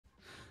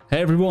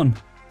Hey everyone,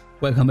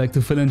 welcome back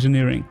to Phil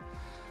Engineering.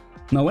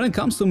 Now when it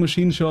comes to a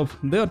machine shop,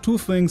 there are two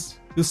things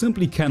you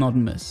simply cannot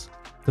miss.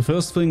 The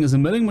first thing is a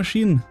milling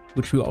machine,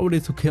 which we already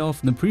took care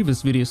of in the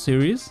previous video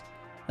series.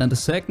 And the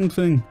second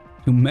thing,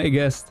 you may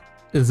guess,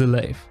 is a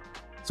lathe.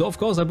 So of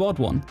course I bought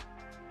one.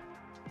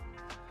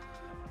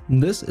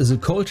 This is a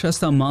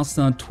Colchester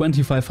Master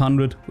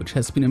 2500, which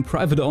has been in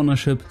private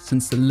ownership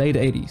since the late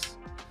 80s.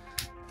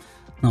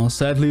 Now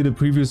sadly the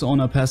previous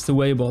owner passed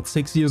away about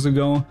 6 years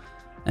ago,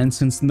 and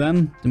since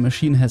then the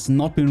machine has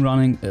not been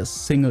running a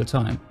single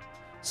time.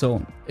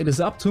 So it is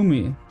up to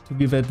me to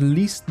give at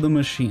least the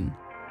machine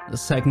a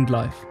second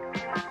life.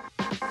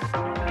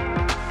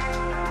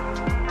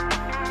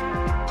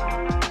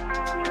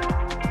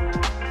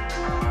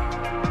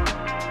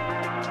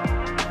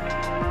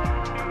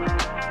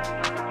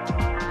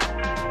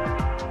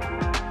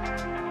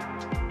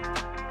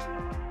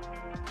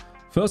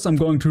 First I'm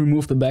going to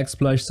remove the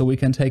backsplash so we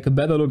can take a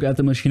better look at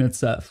the machine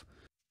itself.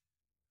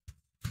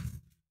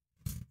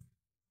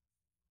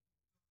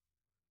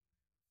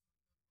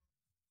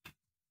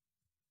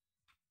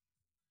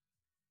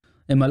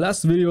 In my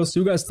last videos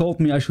you guys told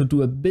me I should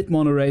do a bit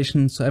more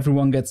narration so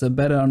everyone gets a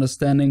better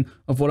understanding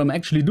of what I'm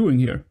actually doing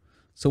here.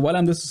 So while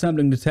I'm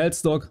disassembling the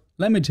tailstock,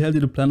 let me tell you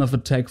the plan of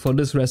attack for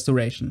this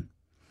restoration.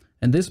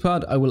 In this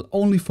part I will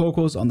only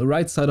focus on the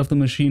right side of the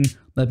machine,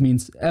 that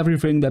means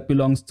everything that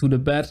belongs to the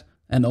bed,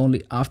 and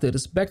only after it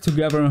is back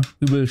together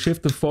we will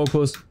shift the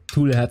focus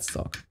to the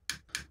headstock.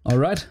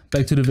 Alright,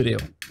 back to the video.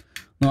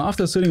 Now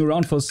after sitting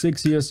around for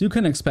 6 years you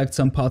can expect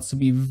some parts to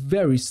be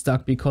very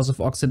stuck because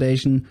of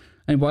oxidation,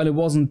 and while it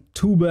wasn't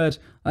too bad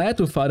I had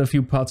to fight a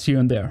few parts here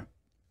and there.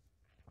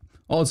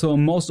 Also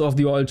most of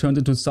the oil turned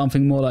into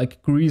something more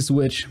like grease,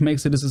 which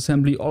makes the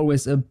disassembly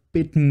always a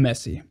bit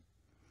messy.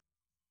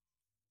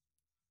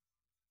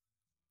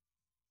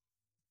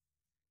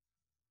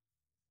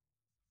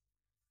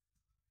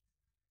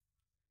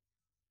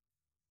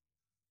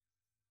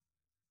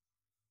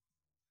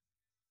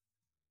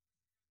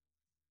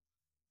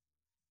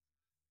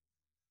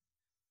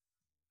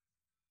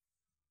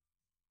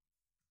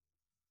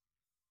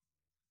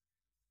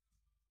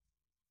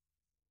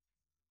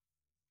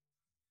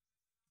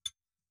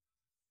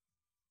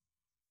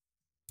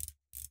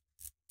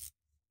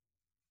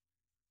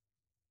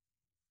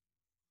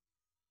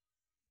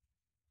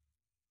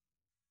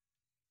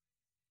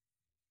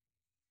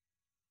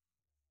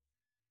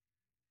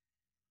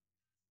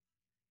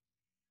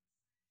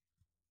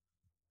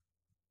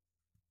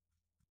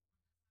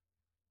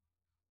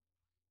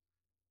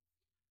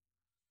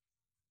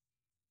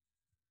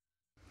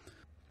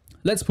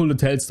 Let's pull the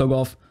tailstock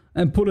off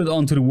and put it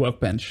onto the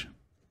workbench.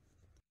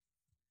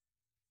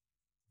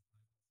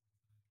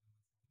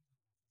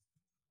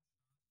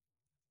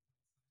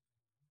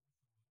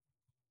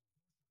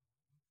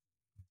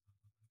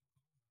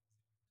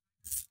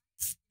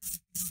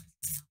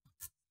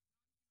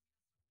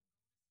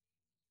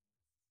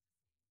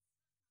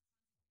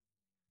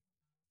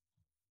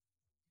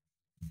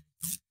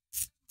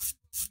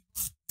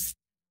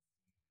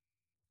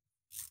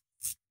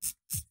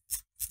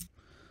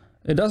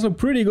 It does look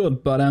pretty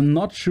good, but I'm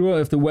not sure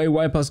if the way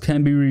wipers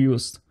can be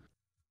reused.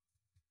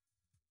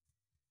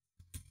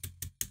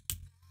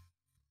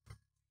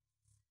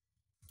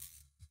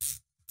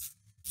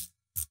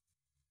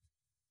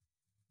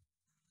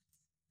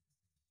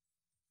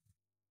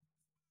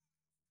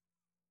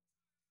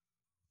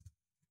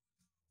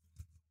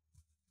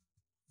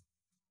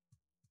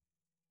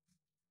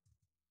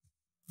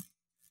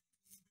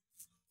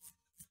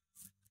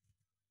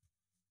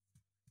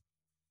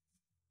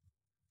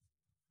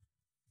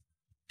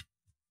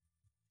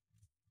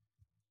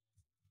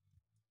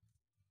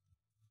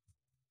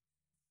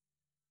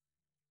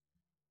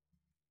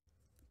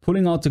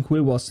 Pulling out the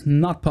quill was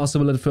not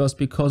possible at first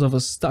because of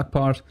a stuck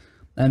part,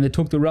 and it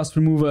took the rust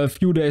remover a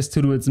few days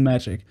to do its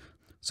magic.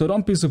 So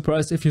don't be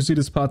surprised if you see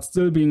this part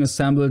still being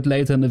assembled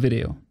later in the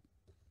video.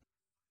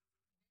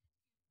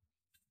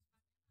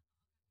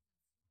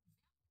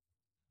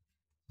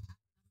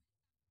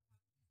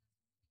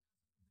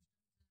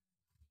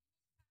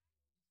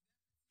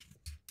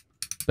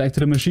 Back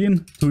to the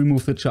machine to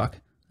remove the chuck.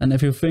 And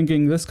if you're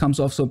thinking this comes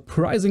off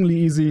surprisingly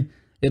easy,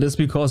 it is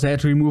because I had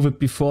to remove it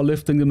before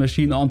lifting the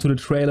machine onto the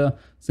trailer,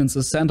 since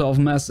the center of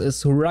mass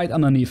is right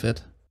underneath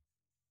it.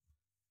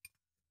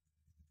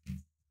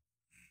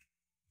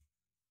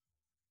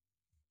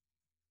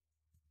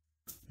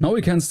 Now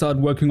we can start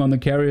working on the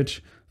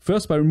carriage,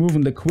 first by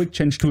removing the quick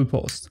change tool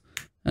post.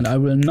 And I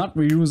will not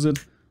reuse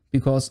it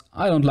because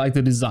I don't like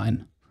the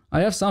design. I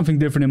have something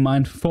different in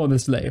mind for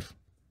this lathe.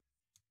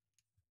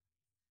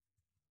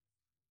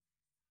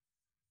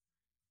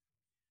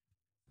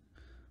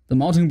 The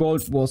mounting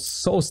bolt was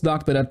so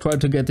stuck that I tried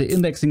to get the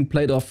indexing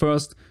plate off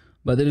first,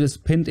 but it is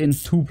pinned in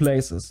 2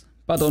 places.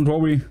 But don't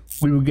worry,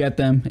 we will get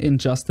them in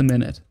just a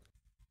minute.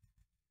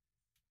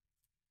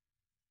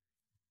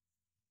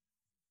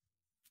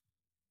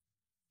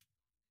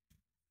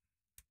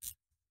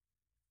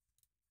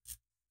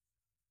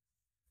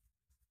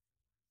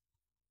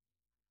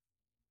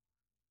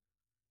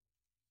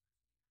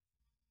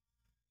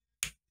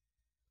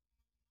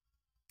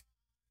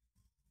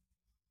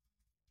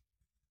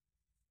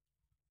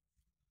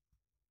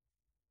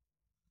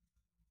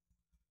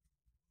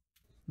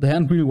 The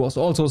handwheel was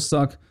also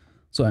stuck,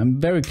 so I'm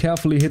very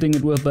carefully hitting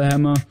it with the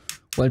hammer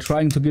while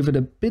trying to give it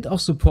a bit of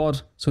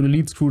support so the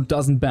lead screw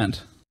doesn't bend.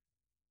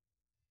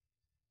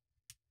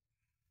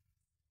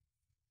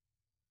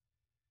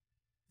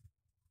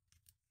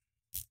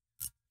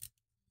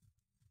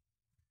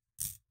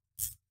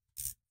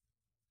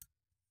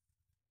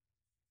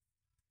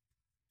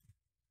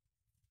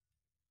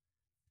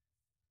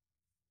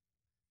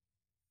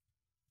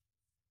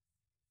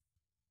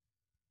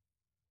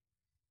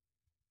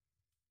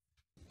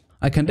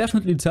 I can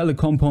definitely tell the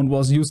compound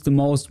was used the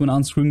most when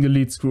unscrewing the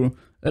lead screw.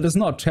 It is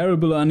not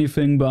terrible or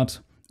anything, but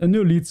a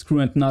new lead screw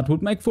and nut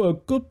would make for a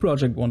good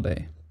project one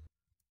day.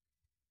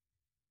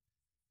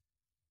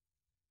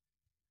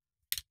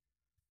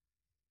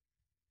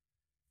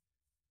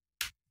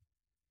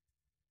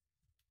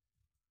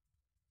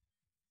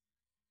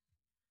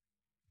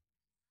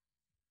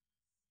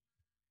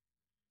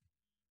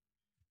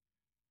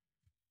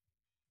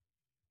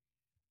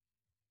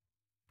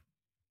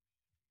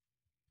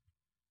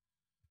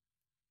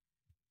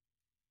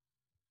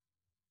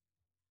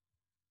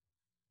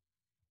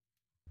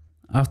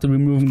 After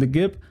removing the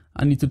gib,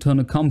 I need to turn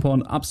the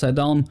compound upside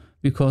down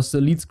because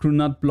the lead screw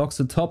nut blocks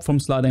the top from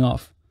sliding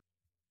off.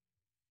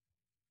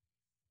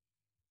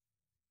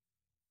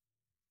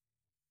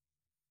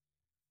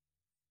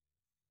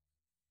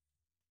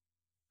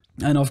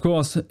 And of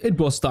course, it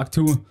was stuck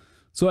too,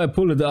 so I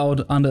pulled it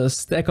out under a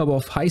stack up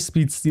of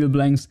high-speed steel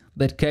blanks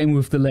that came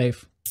with the lathe.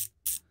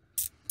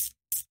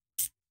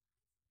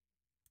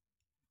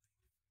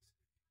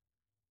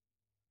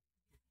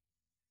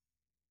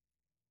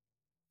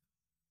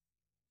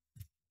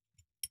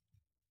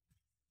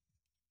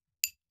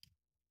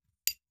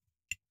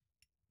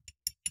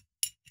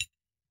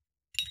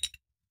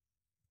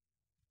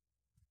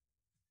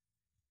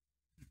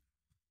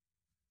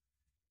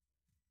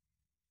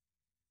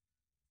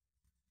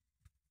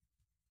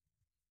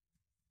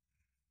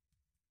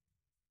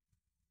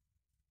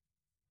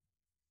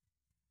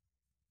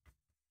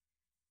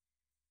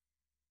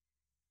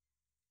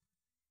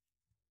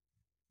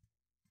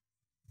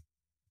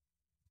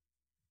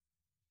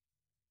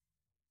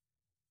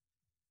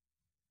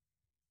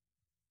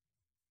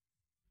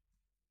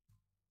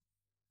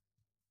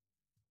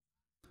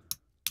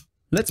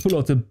 Let's pull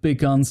out the big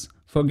guns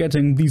for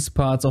getting these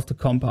parts of the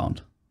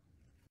compound.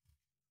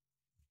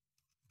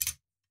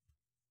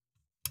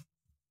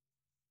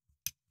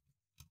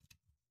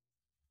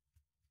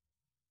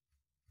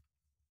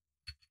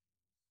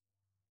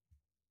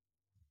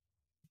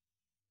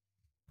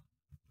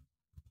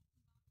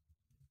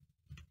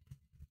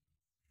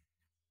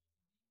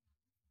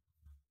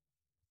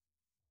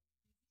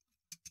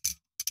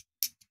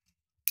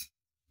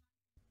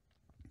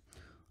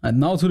 And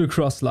now to the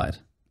cross slide.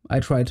 I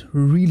tried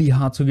really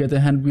hard to get the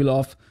handwheel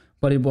off,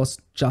 but it was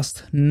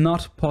just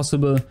not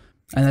possible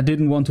and I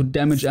didn't want to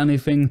damage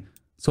anything,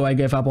 so I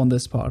gave up on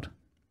this part.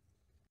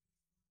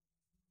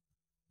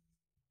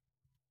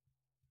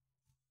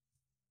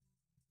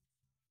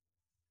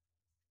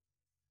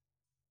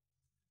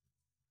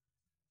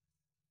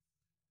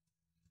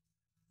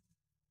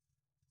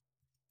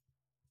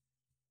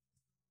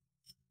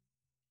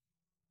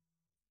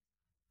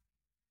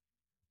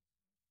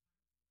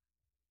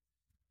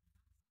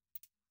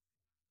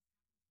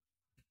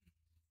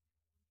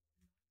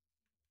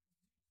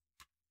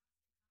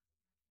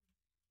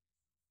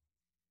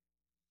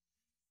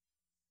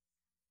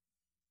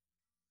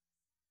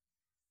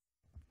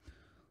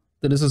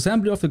 The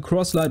disassembly of the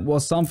cross slide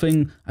was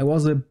something I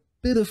was a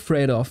bit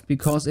afraid of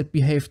because it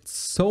behaved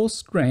so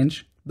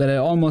strange that I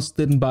almost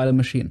didn't buy the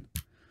machine.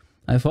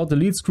 I thought the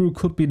lead screw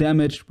could be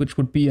damaged, which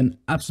would be an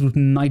absolute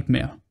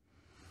nightmare.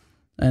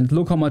 And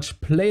look how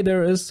much play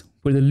there is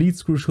where the lead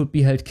screw should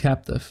be held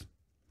captive.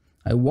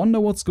 I wonder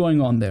what's going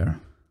on there.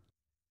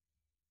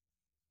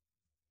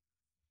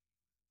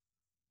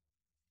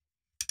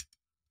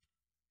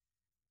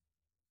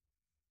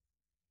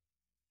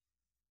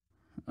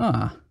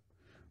 Ah,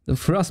 the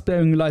thrust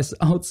bearing lies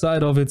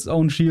outside of its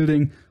own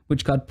shielding,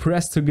 which got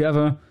pressed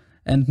together,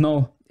 and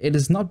no, it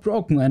is not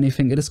broken or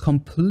anything, it is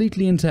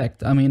completely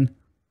intact. I mean,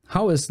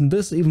 how is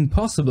this even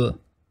possible?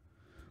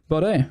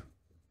 But hey,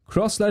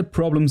 cross slide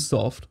problem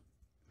solved.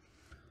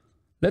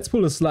 Let's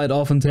pull the slide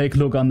off and take a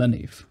look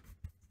underneath.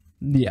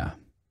 Yeah,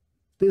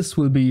 this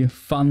will be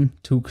fun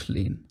to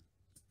clean.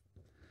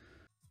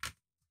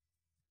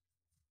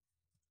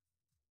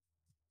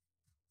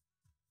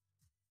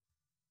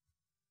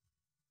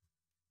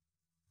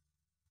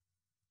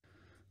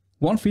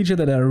 One feature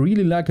that I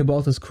really like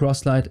about this cross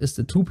slide is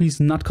the two-piece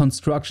nut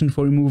construction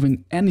for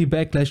removing any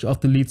backlash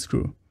of the lead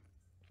screw.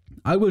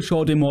 I will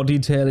show it in more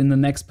detail in the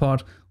next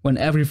part when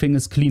everything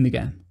is clean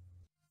again.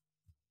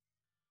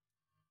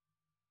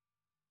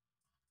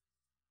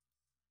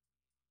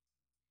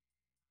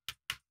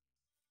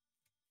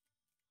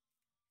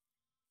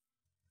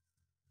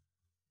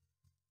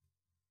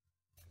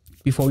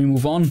 Before we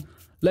move on,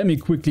 let me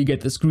quickly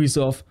get this grease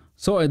off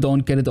so I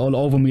don't get it all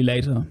over me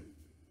later.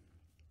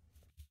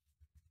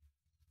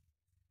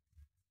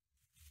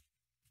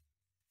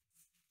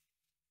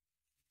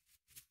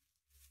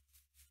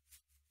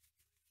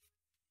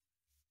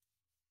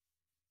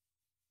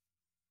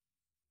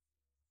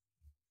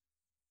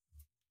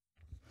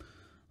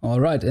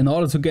 Alright, in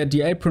order to get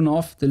the apron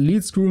off, the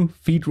lead screw,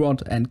 feed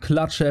rod and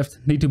clutch shaft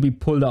need to be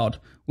pulled out,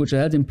 which are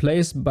held in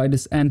place by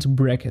this end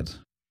bracket.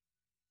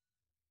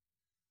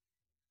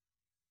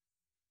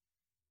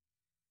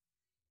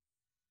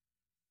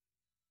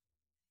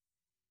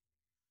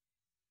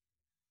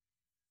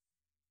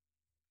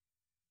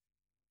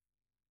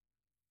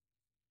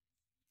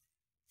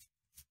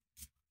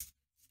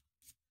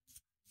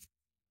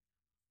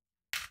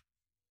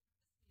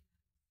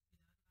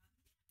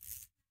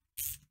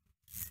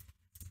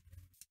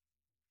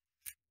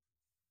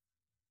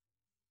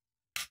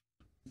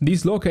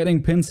 These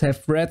locating pins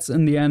have threads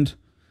in the end,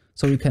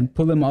 so you can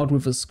pull them out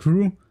with a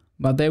screw,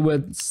 but they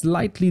were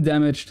slightly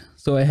damaged,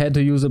 so I had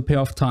to use a pair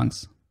of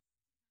tongs.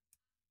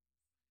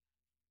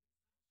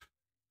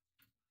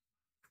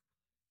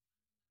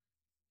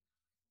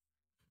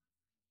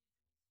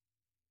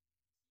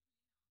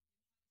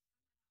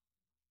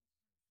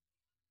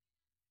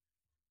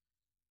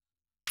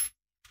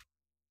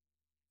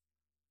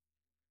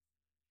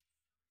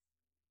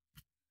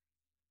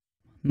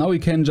 Now we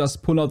can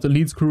just pull out the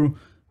lead screw,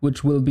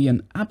 which will be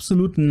an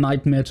absolute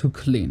nightmare to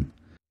clean.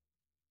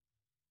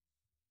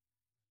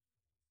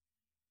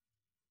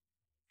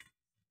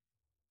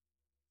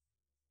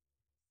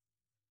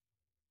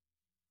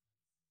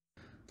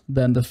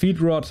 Then the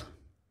feed rod.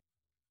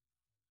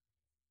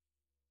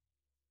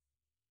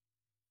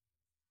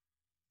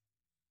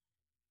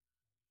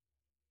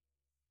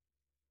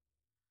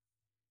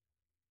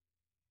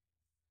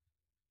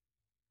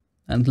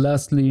 And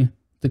lastly,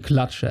 the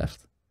clutch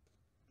shaft.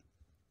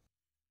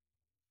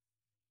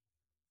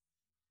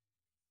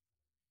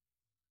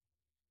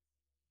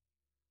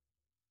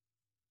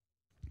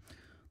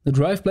 The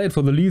drive blade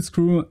for the lead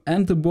screw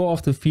and the bore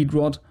of the feed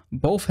rod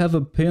both have a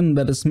pin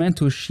that is meant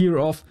to shear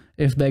off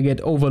if they get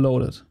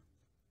overloaded.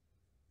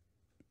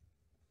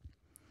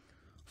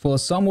 For a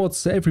somewhat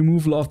safe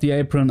removal of the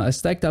apron, I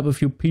stacked up a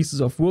few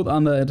pieces of wood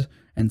under it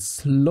and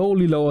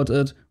slowly lowered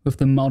it with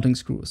the mounting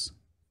screws.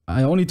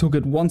 I only took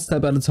it one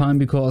step at a time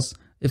because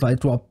if I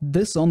dropped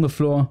this on the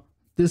floor,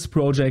 this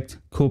project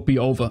could be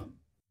over.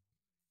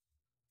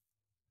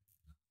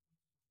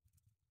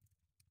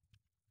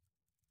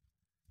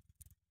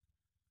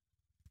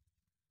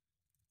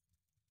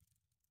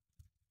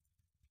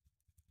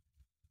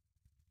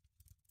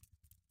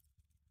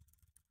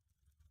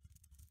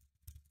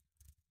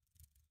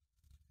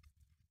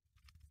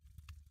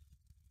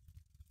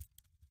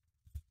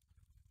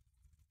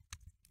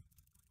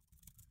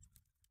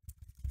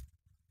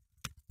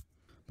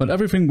 But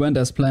everything went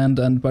as planned,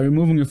 and by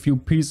removing a few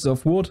pieces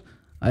of wood,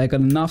 I got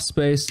enough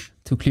space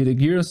to clear the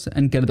gears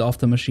and get it off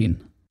the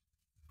machine.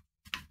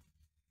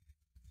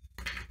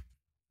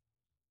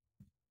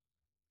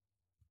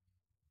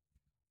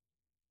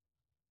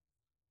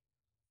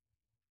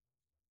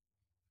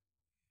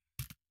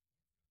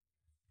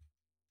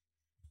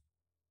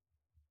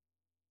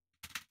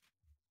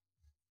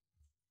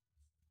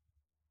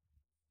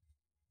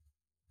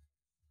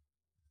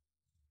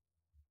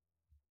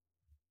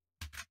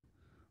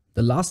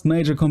 The last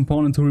major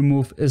component to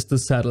remove is the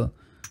saddle,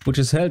 which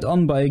is held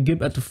on by a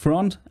gib at the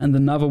front and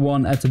another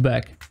one at the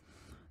back.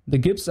 The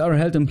gibs are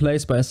held in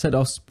place by a set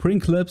of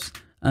spring clips,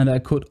 and I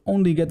could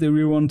only get the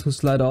rear one to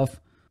slide off.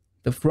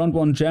 The front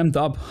one jammed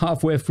up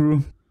halfway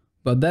through,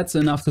 but that's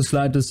enough to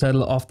slide the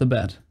saddle off the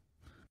bed.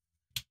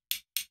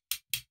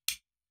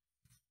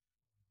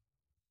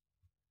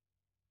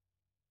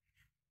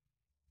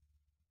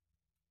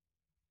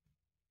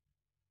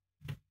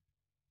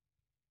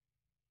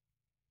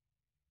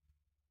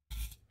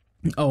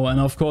 Oh, and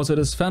of course it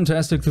is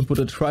fantastic to put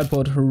a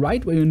tripod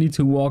right where you need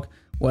to walk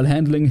while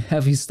handling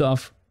heavy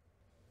stuff.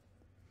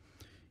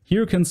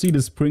 Here you can see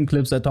the spring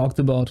clips I talked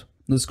about.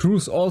 The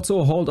screws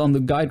also hold on the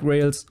guide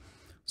rails,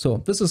 so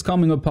this is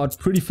coming apart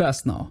pretty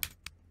fast now.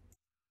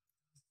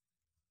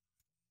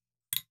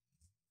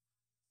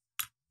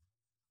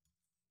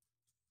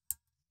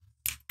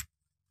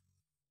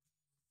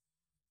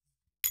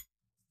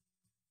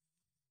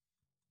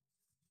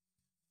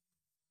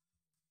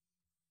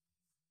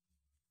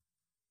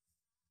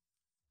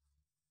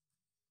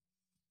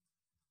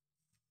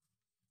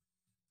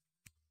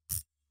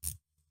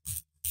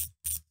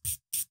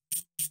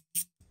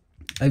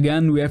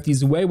 Again, we have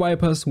these way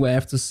wipers where I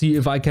have to see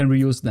if I can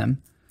reuse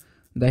them.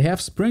 They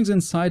have springs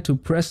inside to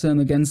press them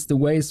against the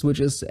waist, which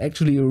is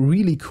actually a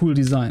really cool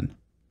design.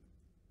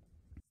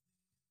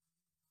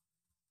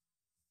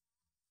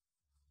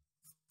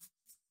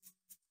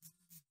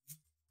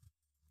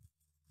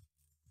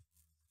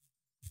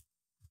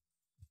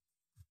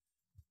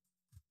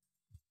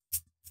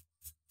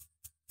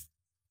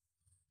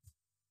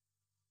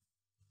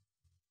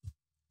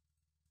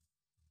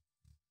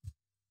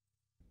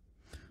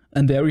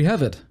 And there we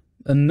have it,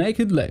 a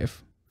naked lathe.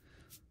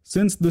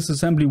 Since this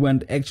assembly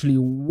went actually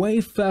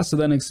way faster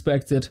than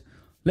expected,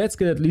 let's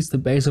get at least the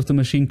base of the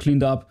machine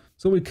cleaned up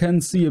so we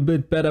can see a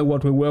bit better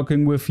what we're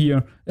working with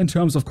here in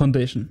terms of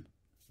condition.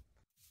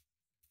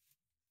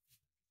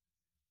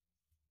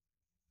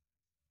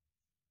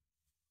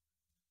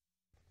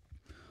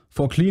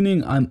 For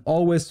cleaning, I'm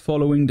always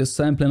following the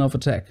same plan of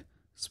attack.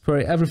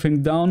 spray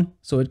everything down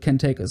so it can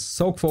take a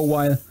soak for a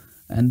while,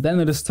 and then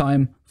it is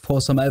time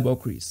for some elbow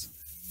grease.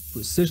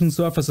 Precision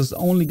surfaces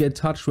only get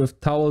touched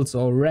with towels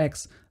or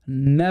rags,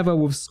 never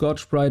with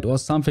Scotch-Brite or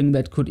something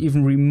that could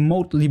even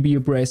remotely be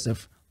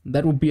abrasive.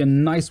 That would be a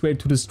nice way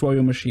to destroy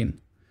your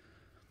machine.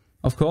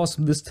 Of course,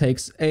 this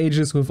takes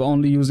ages with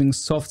only using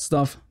soft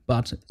stuff,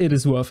 but it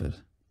is worth it.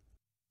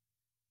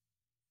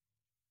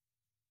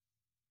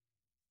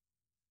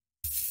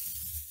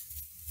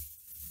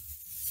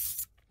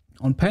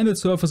 On painted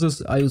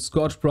surfaces I use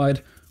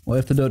Scotch-Brite, or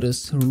if the dirt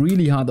is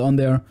really hard on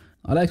there,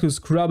 I like to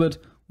scrub it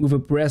with a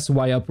brass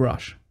wire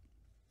brush.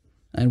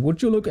 And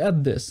would you look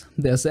at this,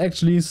 there's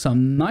actually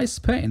some nice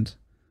paint.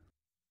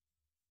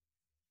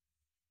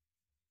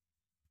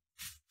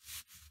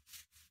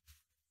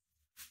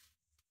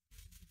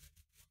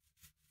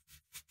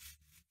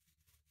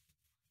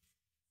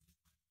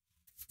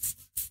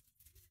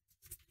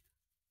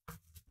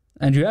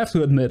 And you have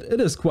to admit, it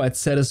is quite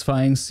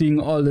satisfying seeing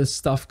all this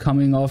stuff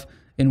coming off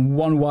in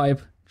one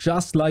wipe,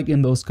 just like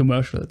in those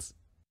commercials.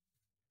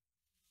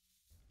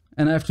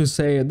 And I have to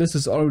say, this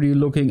is already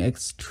looking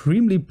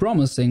extremely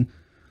promising.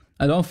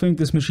 I don't think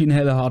this machine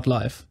had a hard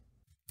life.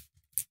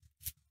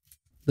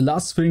 The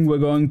last thing we're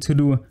going to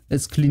do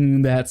is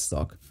cleaning the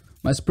headstock.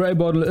 My spray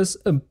bottle is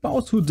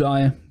about to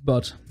die,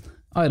 but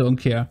I don't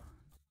care.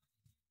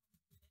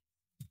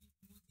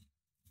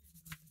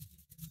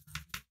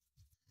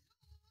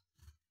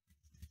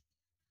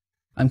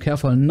 I'm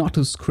careful not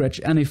to scratch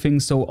anything,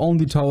 so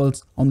only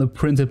towels on the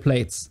printed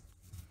plates.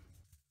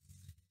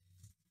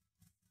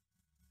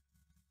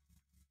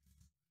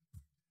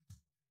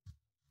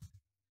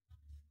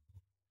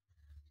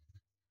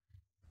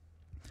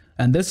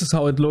 And this is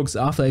how it looks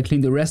after I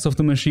clean the rest of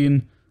the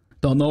machine.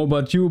 Don't know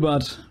about you,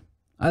 but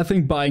I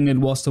think buying it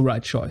was the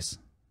right choice.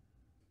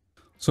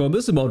 So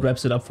this about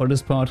wraps it up for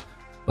this part,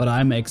 but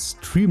I'm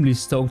extremely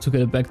stoked to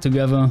get it back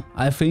together.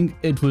 I think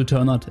it will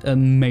turn out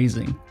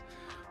amazing.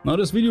 Now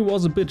this video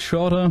was a bit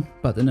shorter,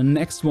 but in the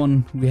next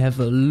one we have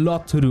a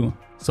lot to do,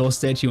 so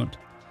stay tuned.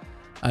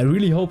 I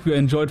really hope you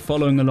enjoyed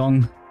following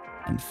along,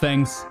 and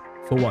thanks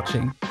for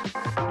watching.